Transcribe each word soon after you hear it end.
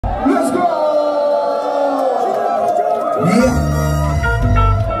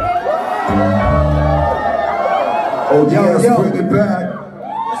OGS, bring it back.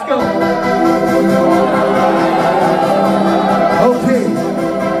 Let's go. 오케이.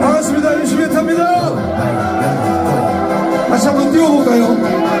 반갑습니다. 유시메타입니다. 다시 한번 뛰어볼까요?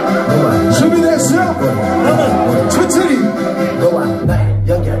 준비됐어? 천천히.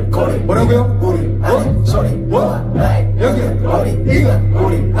 뭐라고요? 우리 하는 소리 너와 나의 연결고리 이건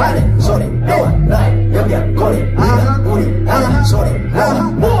우리 하는 소리 너와 나의 연결고리 이건 우리 하는 소리 너와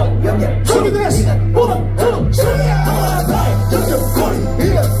나의 연결고리 준비됐어? 보다 더 소리야 너와 나의 연결고리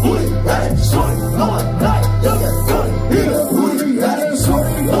이건 우리 하는 소리 너와 나의 연결고리 이건 우리 하는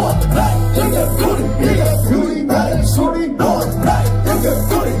소리 너와 나의 연결고리 이건 우리 하는 소리 너와 나의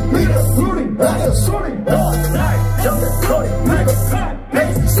연결고리 이건 우리 하는 소리 너와 나의 연결고리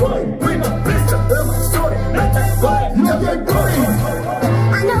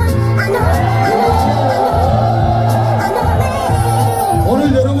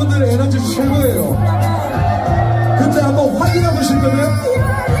오늘 여러분들 에너지 최고예요. 근데 한번 확인해 보실 거면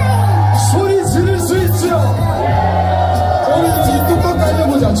소리 지를 수 있죠? 우리 이 뚜껑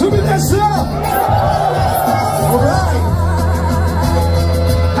깔려보자. 준비됐어? alright.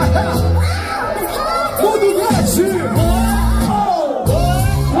 모두 같이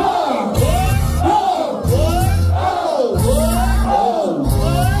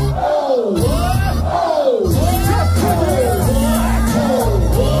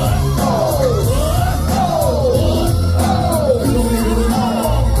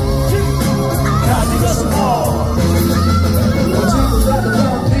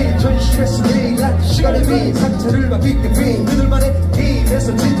상처를 막 빅빅 그들만의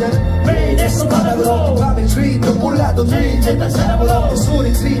힘에서 진짜는 매일에서 바닥으로 밤의 트윗도 몰라도 이제 사람으로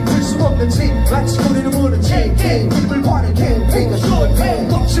소리 트윗 수 없는 집 마치 우리는 모르는 치킨 힘을 파는 캠핑과 쇼핑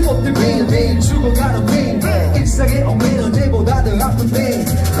먹지 못해 매일매일 죽어가는 빈 일상의 얽매여 내보다 더 아픈 빈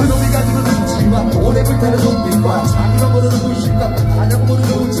그놈이 가지고 눈치와 오래 불타는 눈빛과 자기만 모르는 무심과 하냐고 모르는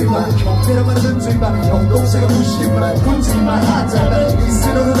웃지마 형태라만 눈치마 형동생은 무심만 굳지만 하자면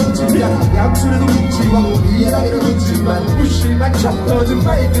이스러는 눈치야 양술에도 눈치와 이해하기로 눈치만 무심한 척 떠진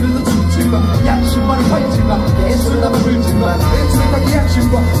말들은 눈치만 양심만이 화이지만 예술 남아 불지만 애초에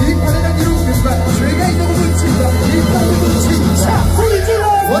양심과 이 판에는 이루겠지만 죄가 있는 눈치만 이 판은 눈치자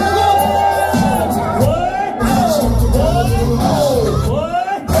보이지마 뭐라고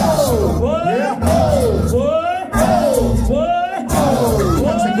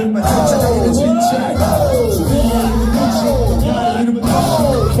생각만 쫓아다니는 진짜 이름은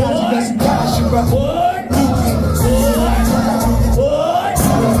가진 가심과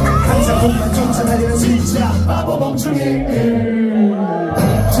항상 돈만 쫓아다니는 진짜 바보 멍청이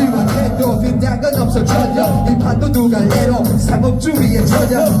지원해도 된다는 건 없어 전혀 이 판도 두 갈래로 상업주의에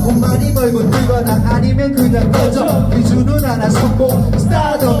젖어 돈많이 벌고 뜨거나 아니면 그냥 꺼져 기준은 하나 성공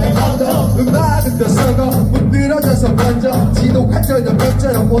스타덤의 언더 음악은 더 썩어 문드러져서 번져 지독한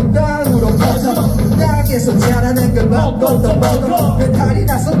전염병처럼 온 땅으로 퍼져 땅에서 자라는 건 먹고 더 먹어 메탈이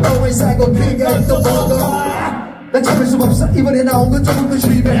나서 똥을 싸고 그걸 또 먹어 난 참을 수 없어 이번에 나온 건 조금 더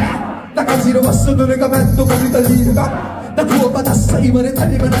쉬면 나 간지러웠어 눈을 감아 또 몸이 떨리는 나 구원받았어 이번에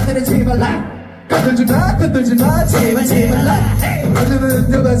달리면 안 되네 제발 나 건들지마 건들지마 제발 제발 나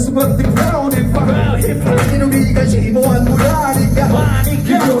오늘은 너가 숨었던 크라운이 이는 우리가 심오한 무라니까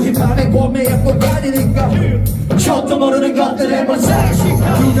그리고 힙합의 고매야 꼭 아니니까 저도 모르는 것들에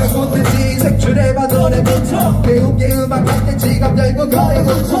몰살시켜 누가 꽂든지 색출해봐 너네부터 배운 게 음악할 때 지갑 열고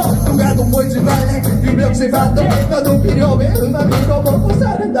거래부터 누가 돈 벌지 말래 유명세 봐도 너도 필요해 음악 이거 먹고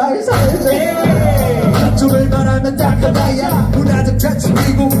사는 나의 삶에 한쪽을 말하면 딱 하나야 문화적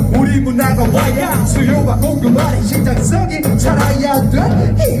자치이고 우리 문화가 와야 수요와 공급만의 시장성이 살아야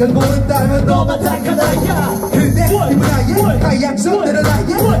돼 이걸 모른다면 너만 딱 하나야 근데 이 문화의 다양성들은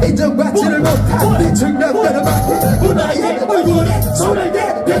아예 인정받지를 못한 증명되는 밖에 문화의 얼굴에 손을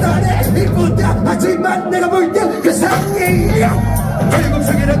대 대단해 이쁘다 하지만 내가 볼 때 그 상이야 결국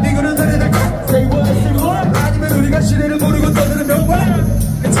세계는 니구는 노래를 아니면 우리가 시대를 모르고 떠드는 명화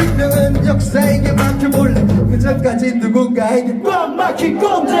그 증명은 역사에게 막혀 몰래 그 전까지 누군가에게 꽉 막힌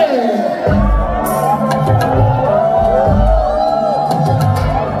건데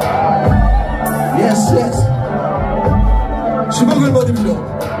Yes yes 주먹을 버립니다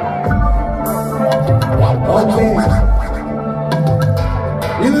오케이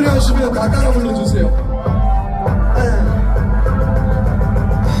이 노래 하시면 다 따라 불러주세요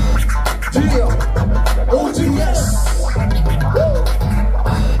OGS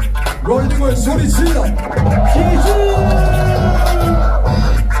롤링을 소리 질러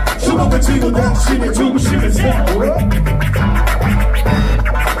주먹을 쥐고 당신의 중심을 세워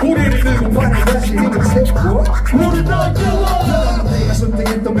고개를 들고 발을 다시 힘을 세워 우리 널 깨워 내가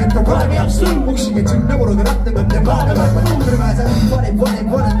선택했던 멘토 관계 박수 복식의 증명으로 그렸던 건내 말을 들어가자 원해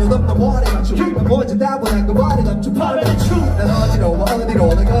눈 없는 머리 맞춤 먼저 따분한 그 머리 감춤 난 어디로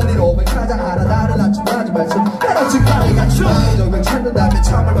넌 어디로 왜 가자 알아 나를 낮춤하지 말씀 난 어찌까지 갖춤 적을 찾는다면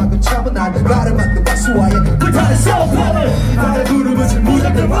참을만큼 참은 나는 가르만큼 박수와의 불타는 소파를 나를 부르붙인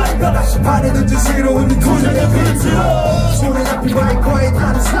무장들 와이가 판에 던진 새로운 도전의 빛으로 손에 잡힌 마이크에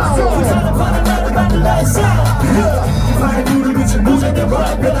타는 사운 불타는 바람 나를 만든 나의 사운 판에 불을 붙인 무장들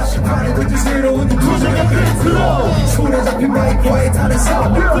와이가 판에 던진 새로운 도전의 빛으로 손에 잡힌 마이크에 타는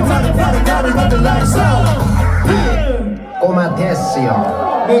사운 불타는 바람 나를 만든 나의 사운 꼬마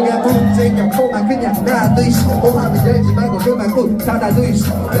됐어요. 뭐가 문제냐 꼬마 그냥 놔둬 있어 오하면 열지 말고 그만 꾹 닫아둬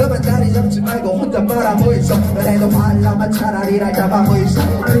있어 그러면 자리 잡지 말고 혼자 말하고 있어 그래도 말라만 차라리 날 잡아고 있어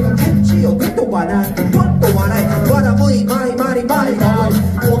그리고 했지요 그도 와나 그것도 와나 와나 뭐이 말이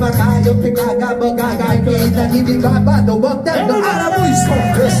꼬마가 옆에 가가 뭐가 갈게 일단 이미 가봐도 먹다 너 알아보 있어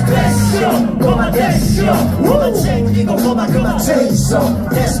됐어 꼬마 됐어 꼬마 챙기고 꼬마 그만 돼 있어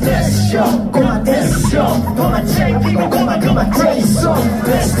됐어 꼬마 됐어 꼬마 챙기고 꼬마 그만 돼 있어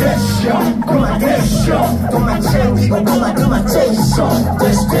됐어 꼬마 됐어 꼬마 챙기고 꼬마 그만 돼 있어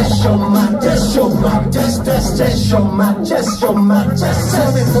됐어 마 됐어 마 됐어 마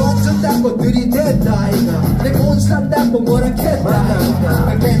처음에 먼저 닦고 들이댄다 이가 내 못 산다고 뭐라 했다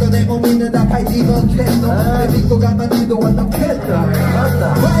그래도 내 몸 있는다 파이팅 먹겠노 내 믿고 가만히도 완벽했다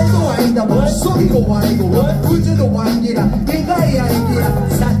말도 아니다 목소리도 아니고 우주도 아니라 인간이 아니라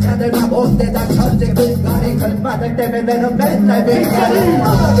사탄을 막 온데다 전쟁 불가리 걸마들 때문에 내는 맨날 빙가리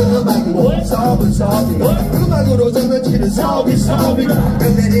음악이고 서비 음악으로 정해지는 서비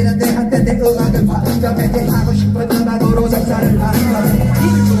근데 내 한때 내 음악을 반짝하게 하고 싶은 음악으로 장사를 하는 거야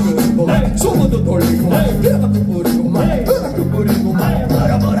이쪽으로 소문도 돌리고 음악도 뿌리고 음악도 뿌리고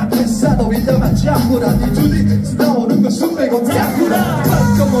뭐라 했어도 일점만 잡구라 네 주디 나오는 거 숨매고 잡구라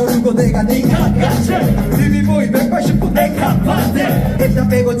깜짝 모르고 내가 네가 같이 비비보이 180분 내가 반대 일단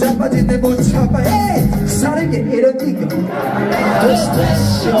빼고 자빠진 내 못 참아 사는 게 이런 니가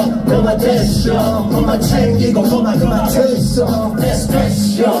됐어 꼬마 됐어 꼬마 챙기고 꼬마 그만 돼 있어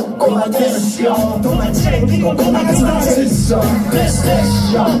됐어 꼬마 됐어 꼬마 챙기고 꼬마 그만 돼 있어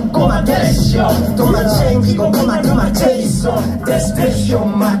됐어 꼬마 됐어 꼬마 챙기고 꼬마 그만 돼 있어 됐어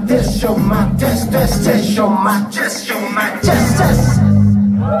마 됐어 마 됐어 마 됐어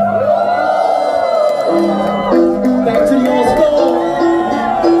Back to your school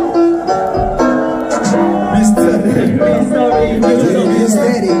Mystery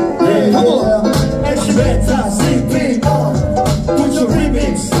Come on Action better CP Put your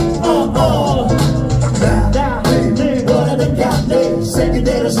remix 원하는 갓네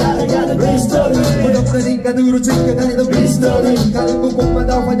새끼대로 살아가는 미스터리 못없는 인간으로 지켜다니던 미스터리 가는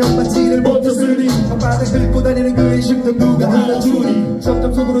곳곳마다 환영받지를 못했으니 밤바닥 긁고 다니는 그의 심정 누가 하나 둘이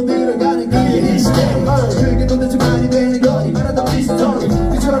점점 속으로 들어가는 그의 미스터리 그게 도대체 말이 되는 거니 말하던 미스터리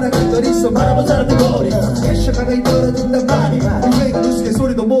뛰쳐나간 걸 있어 말아본 사람들 거리 액션 가까이 떨어진단 말이 유행가 누수의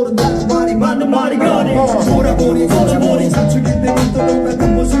소리도 모른다는 말이 맞는 말이 거니 돌아보니 사춘기인데 또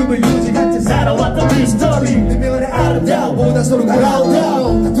똑같은 모습을 유지같이 살아왔던 미스터리 내면의 아름다움보다 서로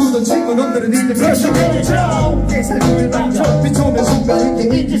가라운다운 다투던 친구 놈들은 이제 표시되죠 개살구일 방정 비춰오면 손가는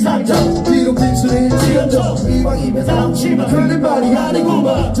게 인지상정 비록 빈수는 지연정 이왕이면 상치만 그런 말이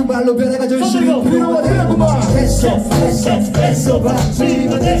아니구만 정말로 변해가 절실히 필요하다구만 했어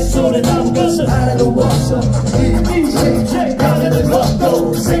박지가 내 손에 남은 것은 하나도 없어 이제 가면을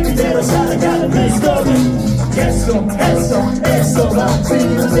걷고 새끼대로 살아가는 미스터리 했어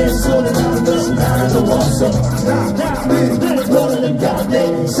박지가 내 손에 남은 것은 하나도 없어 너는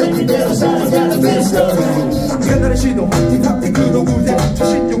가네 새끼대로 살아가는 미스터리 그날의 시도 힙합 그도 구대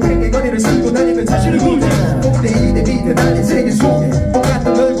초신종 행의 거리를 쓸고 다니면 자신을 구대 목대 이대 비대 날린 세계 속에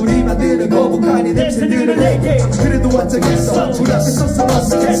똑같은 얼굴이 만드는 거북한 이 냄새들을 내게 그래도 완전했어 우리 앞에 섰어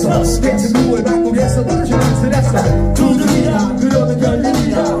머쓱했어 대체 무얼 바꾸겠어 너 실수했어 두드리라 그러면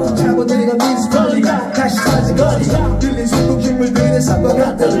열리리라 잘못들이가 미스터리가 다시 찾은 거리가 들린 소동식물들의 삶과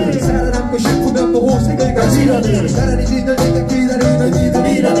같다니 살아남고 싶으면 뭐 호색을 가지라니 나란히 니들 내가 기다리는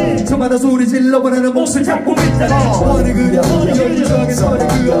이들이라니 저마다 소리 질러 원하는 몫을 잡고 있다니 어느 그려 열정의 선을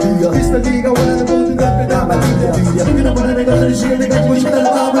그어 미스터리가 원하는 모든 것들 다 만들려 누구나 원하는 것들을 시간을 갖고 싶다는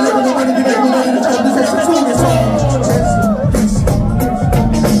마음을 내고 너만이 들고 나는 전부 세상 속에서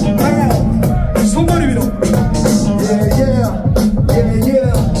손머리 위로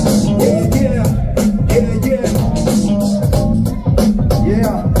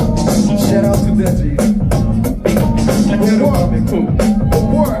Shout out to Deji.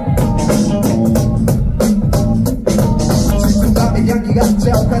 지금 밤의 향기가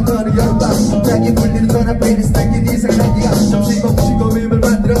자욱한 너는 여름밤 자기 물리는 너나 베리스 당긴 이상 향기가 점심 없이 고민을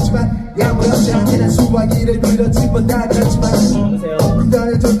만들었지만 수화기를 들었지만 다 그렇지만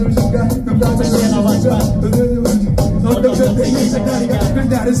나의 전을 순간 나의 언덕그라운드 시작하니까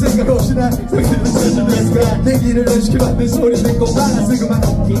나는 생각 없이 난 내 길을 연식해 만든 소리 듣고 말았어 그만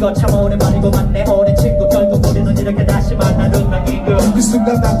이거 참 오랜만이고만 내 어린 친구 결국 우리는 이렇게 다시 만나는 낭이고 그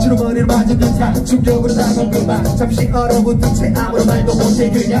순간 망치로 머리를 맞은 듯한 충격으로 나간 그만 잠시 얼어붙은 채 아무런 말도 못해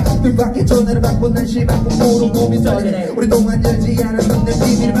그냥 뜻밖의 전화를 받고 난 시방공모로 몸이 떨리네 우리 동안 열지 않은 내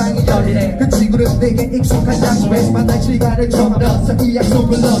비밀 방이 열리네 그 친구는 내게 익숙한 장소에서 만날 시간을 처음 넣어서 이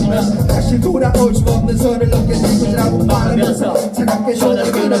약속을 넣으면서 다시 돌아올 수 없는 선을 넘게 친구들하고 말하면서 차갑게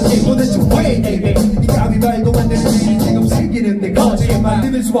전화를 끊었지 도대체 왜 내게 이 감히 말도 안 되는 일이 지금 생기는데 거짓말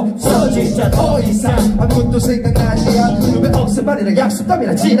믿을 수 없어 진짜 더 이상 아무것도 생각나지 않는 놈의 억셉말이랑 약속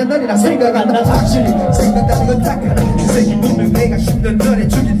따위랑 지난 날이랑 생각 안 나 확실히 생각나는 건 딱 하나 이 새끼 분명 내가 10년 전에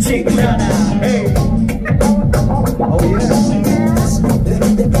죽인 친구잖아 hey. Oh yeah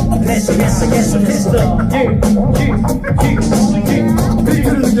됐어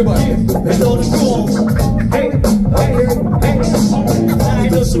비트를 느껴봐 너는 꼭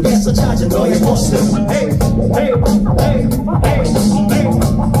나이도 속에서 찾은 너의 모습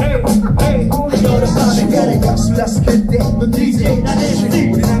시간에 약속났을 그때 넌 DJ 난 MC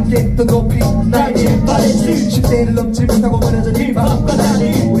우린 함께 또 높이 날개 바랬지 10대를 넘지 못하고 멀어져 네 맘과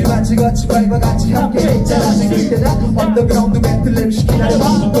나니 우리 마치 거친 발과 같이 함께 있잖아 생길 때다 언더그라운드 배틀을 시키나요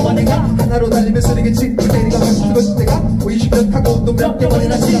너와 내가 하나로 달리면서 내게 친구 때리가 멈춘 것 때가 20년 타고 또 몇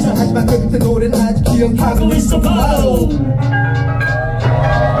개월이나 지나서 하지만 그때 노래는 아직 기억하고 있어 바로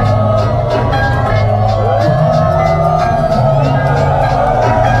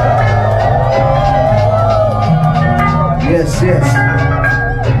Yes, yes.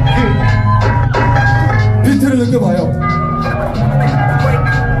 비트를 느껴봐요.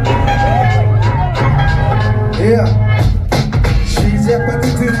 Yeah. 시작과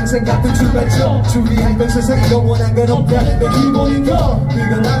끝은 항상 같은 출발점 준비할 건 세상이 영원한 건 없다는 건 기본인 거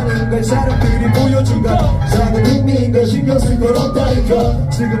그건 아는 걸 사람들이 보여준 거 작은 의미인 걸 신경 쓸 건 없다는 거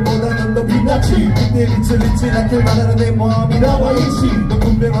지금보다 넌 더 빛났지 그때 빛을 잊지 않길 바라는 내 마음이 나와있지 넌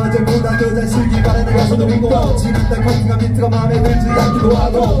분명 어제보다 더 잘 쓰기 바라는 가수도 있고 지금 딱 커팅한 비트가 마음에 들지 않기도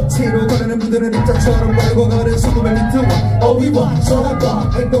하고 새로 걸으는 무드는 입자처럼 걸고 걸은 수금의 비트와 어휘와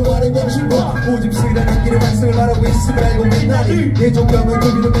전함과 행동하는 양심과 오직스런 악기를 완성을 말하고 있음을 알고 있나니 내 종감을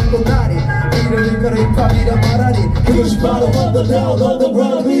고비로 맺고 나니 이를 일컬어 힙합이란 말하니 그것이 바로 언더그라운드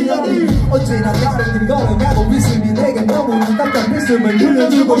언더그라운드이라니 언제나 다른 길 걸어가고 믿음이 내게 너무나 답답했음을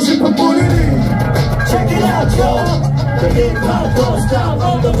들려주고 싶은 뿐이니 Check it out, yo. The hip hop don't stop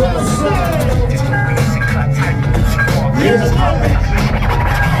on the ground. Yes,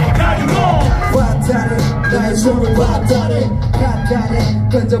 왔다네 나의 손을 왔다네 간단해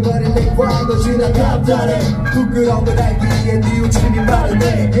던져버린 내 과거 지나갔다네 부끄러운 걸 알기에 뉘우침이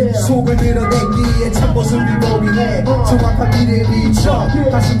마르네 속을 드러내기에 참모습이 보이네 정확한 미래에 비춰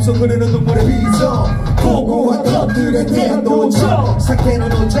가슴속 흐르는 눈물에 비춰 고고한 것들에 대한 도전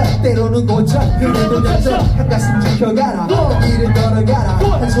상태는 오자 때로는 고작 그래도 여전 한 가슴 지켜가라 일을 걸어가라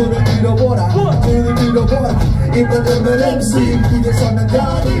한 손을 들어보라 눈을 들어보라 입만 열면 MC 그게서 난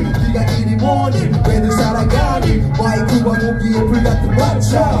가니 네가 길이 뭐니 왜들 살아가니 마이크와 공기에 불같은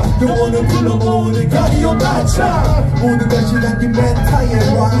마차 영혼을 불러 모으는 가디오 마차 모든 것이 남긴 멘타의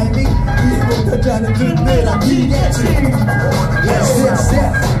라이밍 이해 못한 자는 듣느라 비겠지 Yes, yes,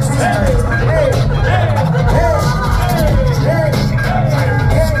 yes